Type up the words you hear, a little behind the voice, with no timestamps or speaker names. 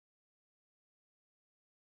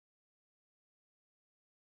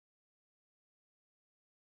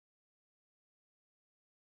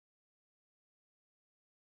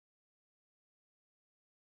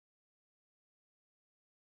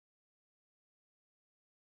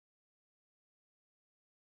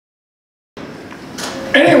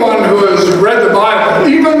Anyone who has read the Bible,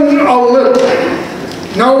 even a little,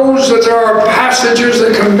 knows that there are passages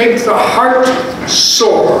that can make the heart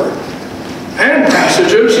soar, and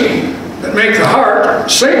passages that make the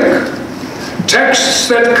heart sink. Texts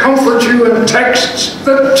that comfort you and texts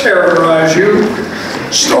that terrorize you.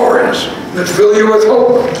 Stories that fill you with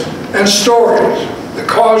hope, and stories that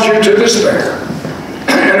cause you to despair.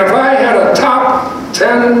 And if I had a top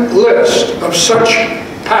 10 list of such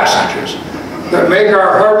passages that make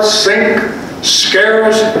our hearts sink, scare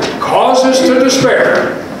us, cause us to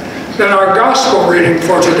despair, then our gospel reading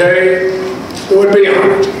for today would be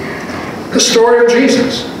on it. The story of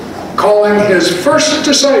Jesus calling his first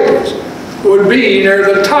disciples would be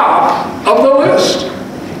near the top of the list.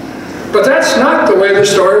 But that's not the way the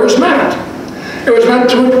story was meant. It was meant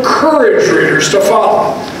to encourage readers to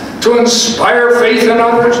follow, to inspire faith in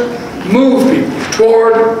others, move people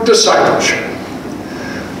toward discipleship.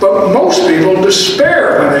 But most people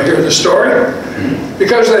despair when they hear the story,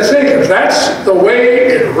 because they think if that's the way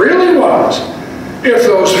it really was, if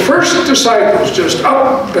those first disciples just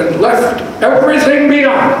up and left everything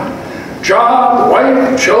behind, job,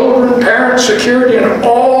 wife, children, parents, security, and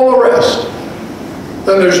all the rest,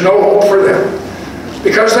 then there's no hope for them.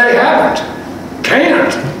 Because they haven't,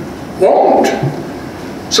 can't, won't.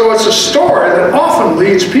 So it's a story that often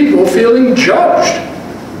leaves people feeling judged,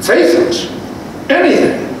 faithless,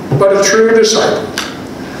 anything but a true disciple.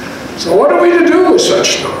 So what are we to do with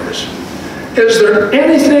such stories? Is there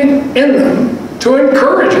anything in them to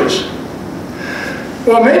encourage us?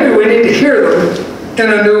 Well, maybe we need to hear them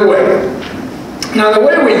in a new way. Now, the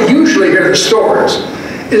way we usually hear the stories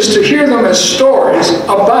is to hear them as stories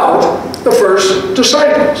about the first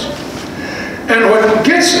disciples. And what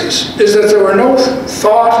gets us is that there were no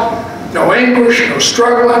thought, no anguish, no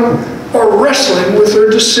struggling, or wrestling with their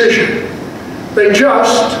decision. They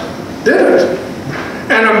just did it.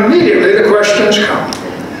 And immediately the questions come.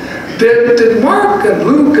 Did Mark and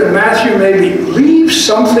Luke and Matthew maybe leave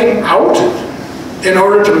something out in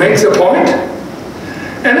order to make the point?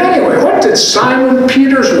 And anyway, what did Simon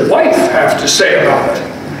Peter's wife have to say about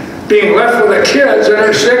it, being left with the kids and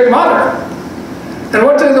her sick mother? And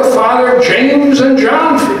what did the father, James and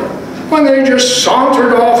John, feel when they just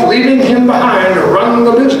sauntered off, leaving him behind to run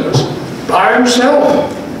the business by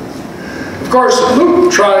himself? Of course,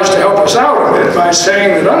 Luke tries to help us out a bit by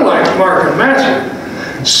saying that unlike Mark and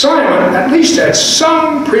Matthew, Simon at least had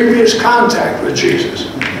some previous contact with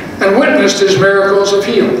Jesus and witnessed his miracles of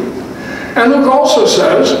healing. And Luke also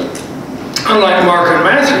says, unlike Mark and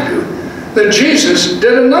Matthew do, that Jesus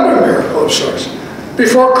did another miracle of sorts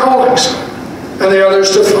before calling Simon and the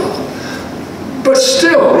others to follow. But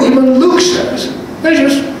still, even Luke says, they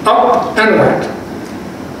just up and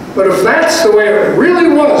went. But if that's the way it really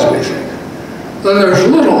was, we think, then there's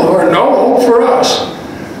little or no hope for us,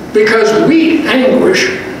 because we anguish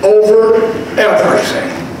over everything.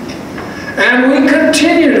 And we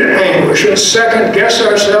continue to anguish and second-guess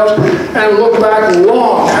ourselves and look back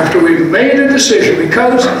long after we've made a decision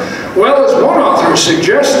because, well, as one author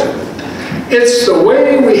suggested, it's the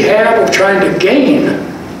way we have of trying to gain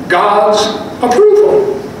God's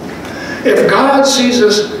approval. If God sees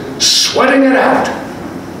us sweating it out,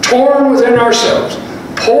 torn within ourselves,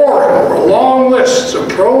 poring over long lists of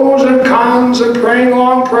pros and cons and praying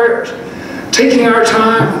long prayers, taking our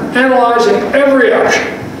time, analyzing every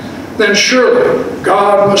option, then surely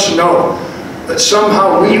God must know that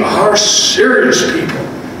somehow we are serious people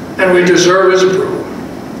and we deserve his approval.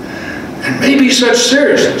 And maybe such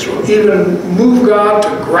seriousness will even move God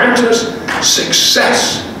to grant us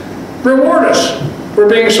success, reward us for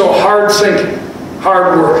being so hard-thinking,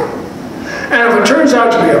 hard-working. And if it turns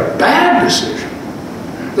out to be a bad decision,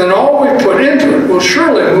 then all we put into it will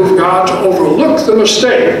surely move God to overlook the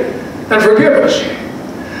mistake and forgive us.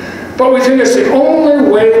 But we think it's the only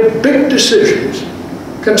way big decisions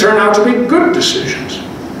can turn out to be good decisions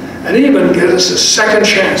and even give us a second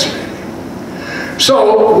chance, maybe.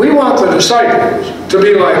 So we want the disciples to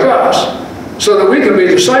be like us so that we can be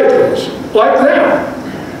disciples like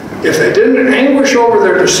them. If they didn't anguish over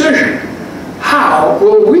their decision, how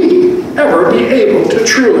will we ever be able to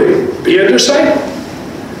truly be a disciple?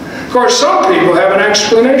 Of course, some people have an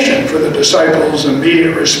explanation for the disciples'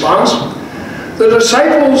 immediate response. The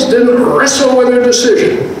disciples didn't wrestle with their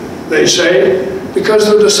decision, they say, because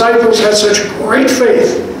the disciples had such great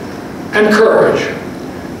faith and courage.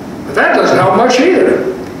 But that doesn't help much either.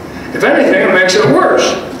 If anything, it makes it worse,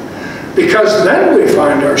 because then we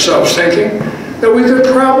find ourselves thinking that we could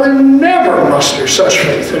probably never muster such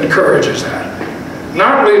faith and courage as that.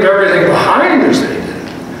 Not leave everything behind as they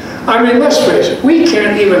did, I mean, let's face it, we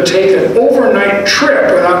can't even take an overnight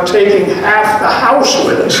trip without taking half the house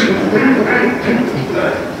with us.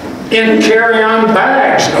 In carry-on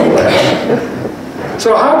bags, no less.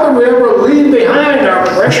 So how can we ever leave behind our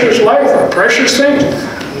precious life, our precious things?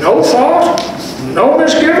 No thought, no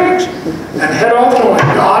misgivings, and head off to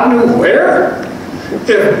God knew where?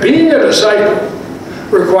 If being a disciple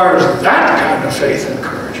requires that kind of faith and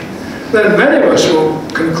courage, then many of us will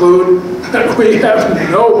conclude that we have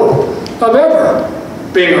no hope of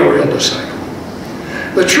ever being a real disciple.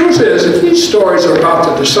 The truth is, if these stories are about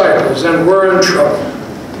the disciples, then we're in trouble.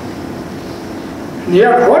 And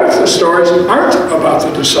yet, what if the stories aren't about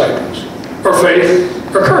the disciples, or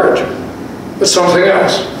faith, or courage, but something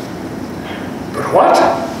else? But what?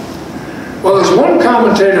 Well, as one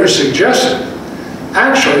commentator suggested,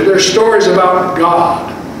 actually, they're stories about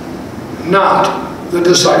God, not the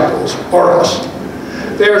disciples or us.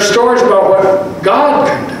 They are stories about what God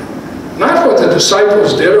can do, not what the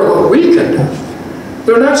disciples did or what we can do.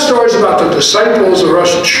 They're not stories about the disciples or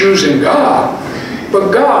us choosing God,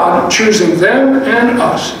 but God choosing them and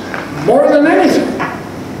us more than anything.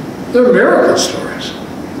 They're miracle stories.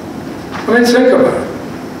 I mean, think about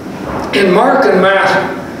it. In Mark and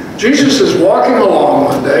Matthew, Jesus is walking along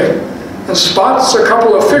one day and spots a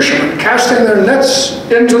couple of fishermen casting their nets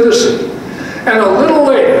into the sea. And a little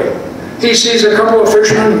later, he sees a couple of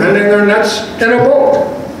fishermen mending their nets in a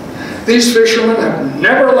boat. These fishermen have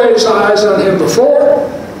never laid eyes on him before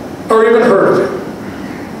or even heard of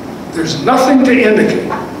him. There's nothing to indicate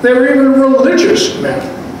they were even religious men.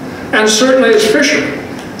 And certainly as fishermen,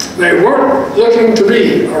 they weren't looking to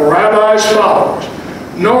be a rabbi's followers,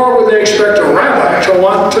 nor would they expect a rabbi to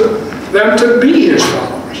want them to be his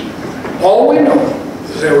followers. All we know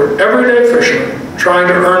is they were everyday fishermen trying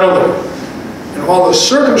to earn a living. And while the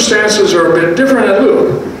circumstances are a bit different in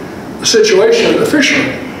Luke, the situation of the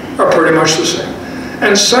fishermen are pretty much the same.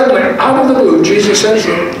 And suddenly, out of the blue, Jesus says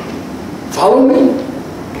to them, "Follow me."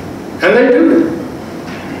 And they do.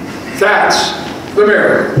 That's the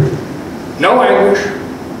miracle. No anguish,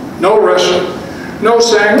 no wrestling, no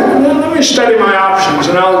saying, "Oh, let me study my options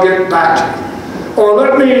and I'll get back to you." Or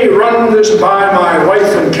let me run this by my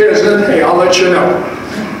wife and kids and hey, I'll let you know.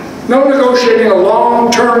 No negotiating a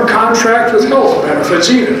long-term contract with health benefits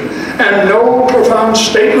either. And no profound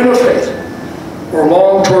statement of faith or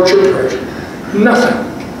long tortured prayers. Nothing.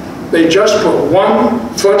 They just put one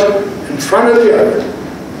foot in front of the other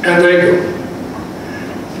and they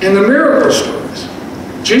go. In the miracle stories,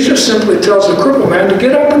 Jesus simply tells the crippled man to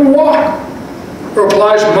get up and walk, or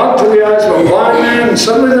applies mud to the eyes of a blind man and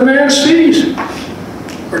suddenly the man sees,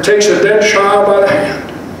 or takes a dead child by the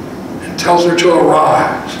hand and tells her to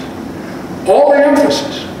arise. All the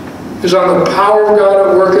emphasis is on the power of God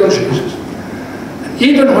at work in Jesus. And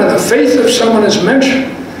even when the faith of someone is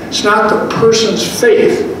mentioned, it's not the person's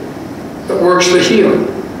faith that works the healing,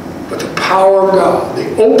 but the power of God,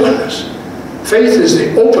 the openness. Faith is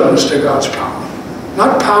the openness to God's power,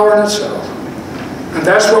 not power in itself. And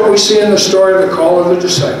that's what we see in the story of the call of the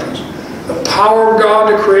disciples. The power of God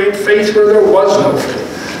to create faith where there was no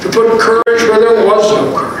faith, to put courage where there was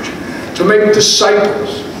no courage, to make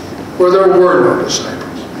disciples where there were no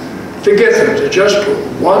disciples, to get them to just put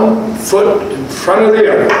one foot in front of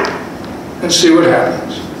the other and see what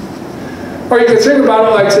happens. Or you can think about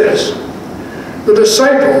it like this. The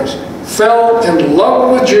disciples fell in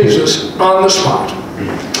love with Jesus on the spot.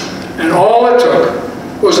 And all it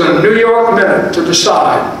took was a New York minute to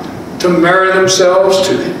decide to marry themselves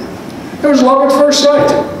to him. It was love at first sight.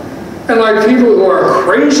 And like people who are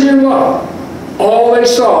crazy in love, all they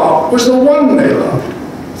saw was the one they loved.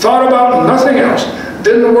 Thought about nothing else.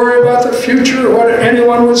 Didn't worry about the future or what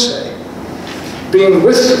anyone would say. Being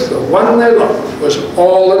with the one they loved was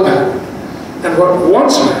all that mattered. And what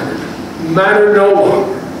once mattered no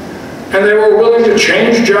longer. And they were willing to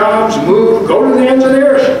change jobs, move, go to the ends of the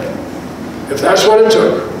earth, if that's what it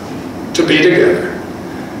took to be together.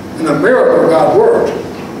 And the miracle God worked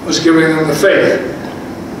was giving them the faith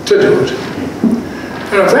to do it.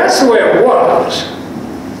 And if that's the way it was,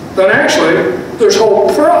 then actually there's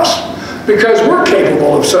hope for us, because we're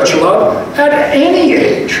capable of such love at any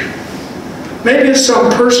age. Maybe it's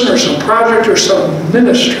some person or some project or some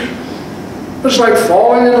ministry. It's like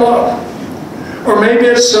falling in love. Or maybe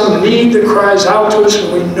it's some need that cries out to us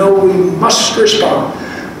and we know we must respond.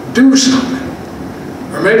 Do something.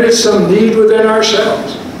 Or maybe it's some need within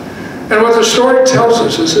ourselves. And what the story tells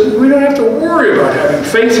us is that we don't have to worry about having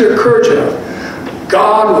faith or courage enough.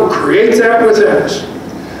 God will create that within us.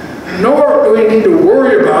 Nor do we need to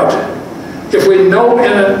worry about if we know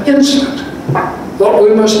in an instant what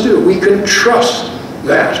we must do. We can trust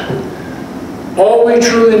that. All we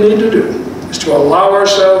truly need to do is to allow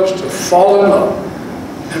ourselves to fall in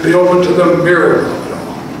love and be open to the miracle of it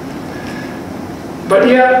all. But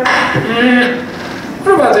yet,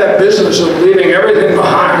 what about that business of leaving everything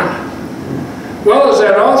behind? Well, as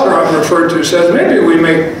that author I've referred to says, maybe we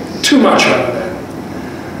make too much out of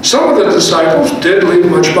that. Some of the disciples did leave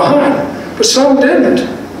much behind, but some didn't.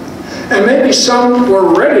 And maybe some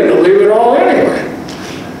were ready to leave it all anyway.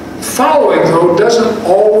 Following, though, doesn't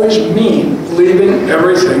always mean leaving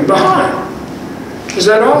everything behind. As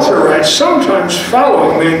that author writes, sometimes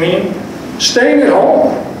following may mean staying at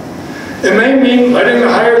home. It may mean letting the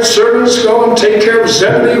hired servants go and take care of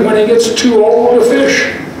Zebedee when he gets too old to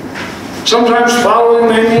fish. Sometimes following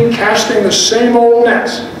may mean casting the same old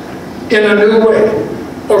nets in a new way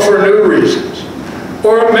or for new reasons.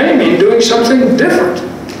 Or it may mean doing something different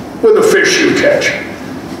with the fish you catch,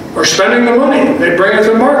 or spending the money they bring at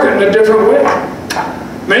the market in a different way.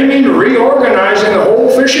 It may mean reorganizing the whole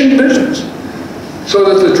fishing business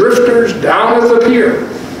so that the drifters down at the pier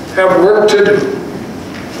have work to do.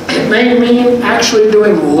 It may mean actually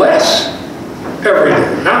doing less every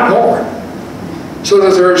day, not more, so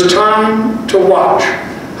that there is time to watch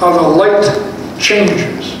how the light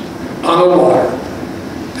changes on the water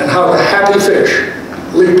and how the happy fish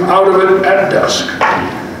leap out of it at dusk,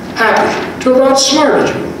 happy to have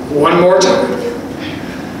outsmarted you one more time.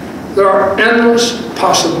 There are endless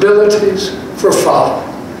possibilities for following.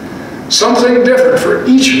 Something different for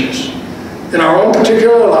each of us in our own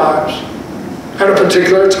particular lives at a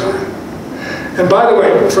particular time. And by the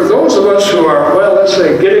way, for those of us who are, well, let's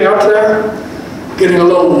say, getting up there, getting a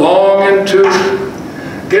little long in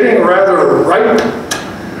tooth, getting rather ripe,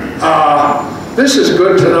 this is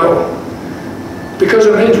good to know. Because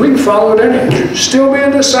it means we can follow at any age, still be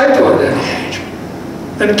a disciple at any age,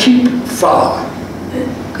 and keep following.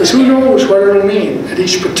 Because who knows what it'll mean at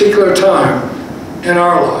each particular time in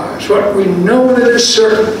our lives. What we know that is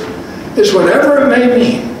certain is whatever it may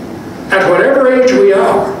mean, at whatever age we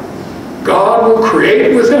are, God will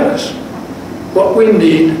create within us what we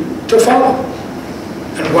need to follow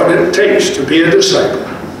and what it takes to be a disciple.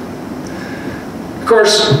 Of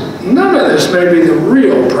course, none of this may be the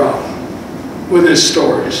real problem with his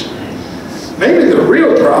stories. Maybe the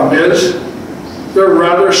real problem is they're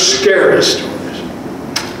rather scary stories.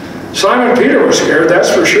 Simon Peter was scared,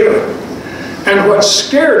 that's for sure. And what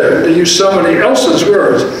scared him, to use somebody else's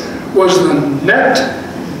words, was the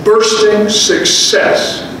net-bursting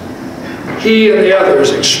success he and the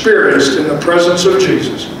others experienced in the presence of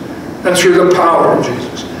Jesus and through the power of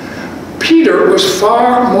Jesus. Peter was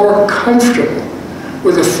far more comfortable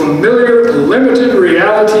with the familiar, limited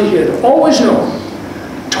reality he had always known,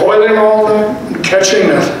 toiling all night and catching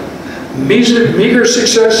nothing, meager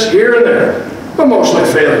success here and there, but mostly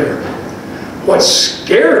failure. What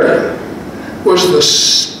scared him was the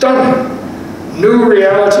stunning new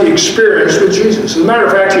reality experience with Jesus. As a matter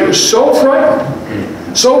of fact, he was so frightened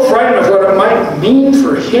of what it might mean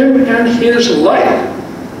for him and his life,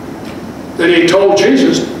 that he told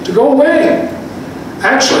Jesus to go away.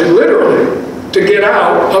 Actually, literally, to get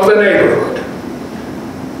out of the neighborhood.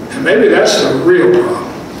 And maybe that's the real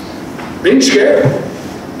problem. Being scared,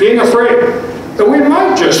 being afraid that we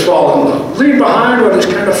might just fall in love, leave behind what is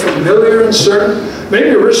kind of familiar and certain,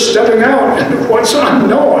 maybe risk stepping out into what's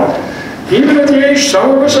unknown, even at the age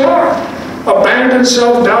some of us are. Abandon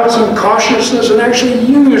self-doubts and cautiousness and actually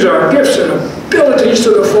use our gifts and abilities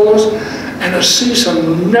to the fullest and to see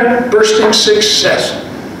some net-bursting success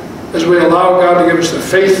as we allow God to give us the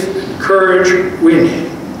faith and courage we need.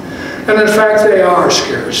 And in fact, they are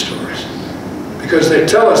scary stories because they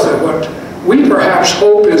tell us that what we perhaps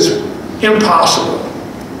hope is impossible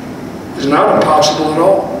is not impossible at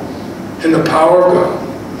all in the power of God,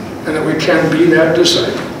 and that we can be that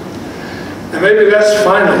disciple. And maybe that's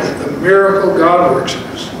finally the miracle God works in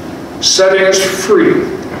us, setting us free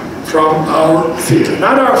from our fear.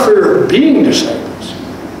 Not our fear of being disciples,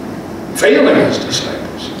 failing as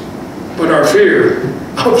disciples, but our fear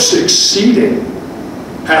of succeeding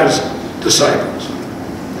as disciples.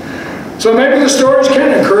 So maybe the stories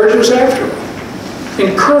can encourage us after all.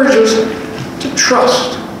 Encourage us to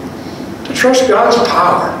trust God's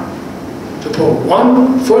power, to put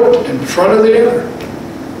one foot in front of the other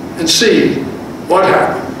and see what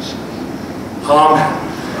happens. Amen.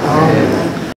 Amen.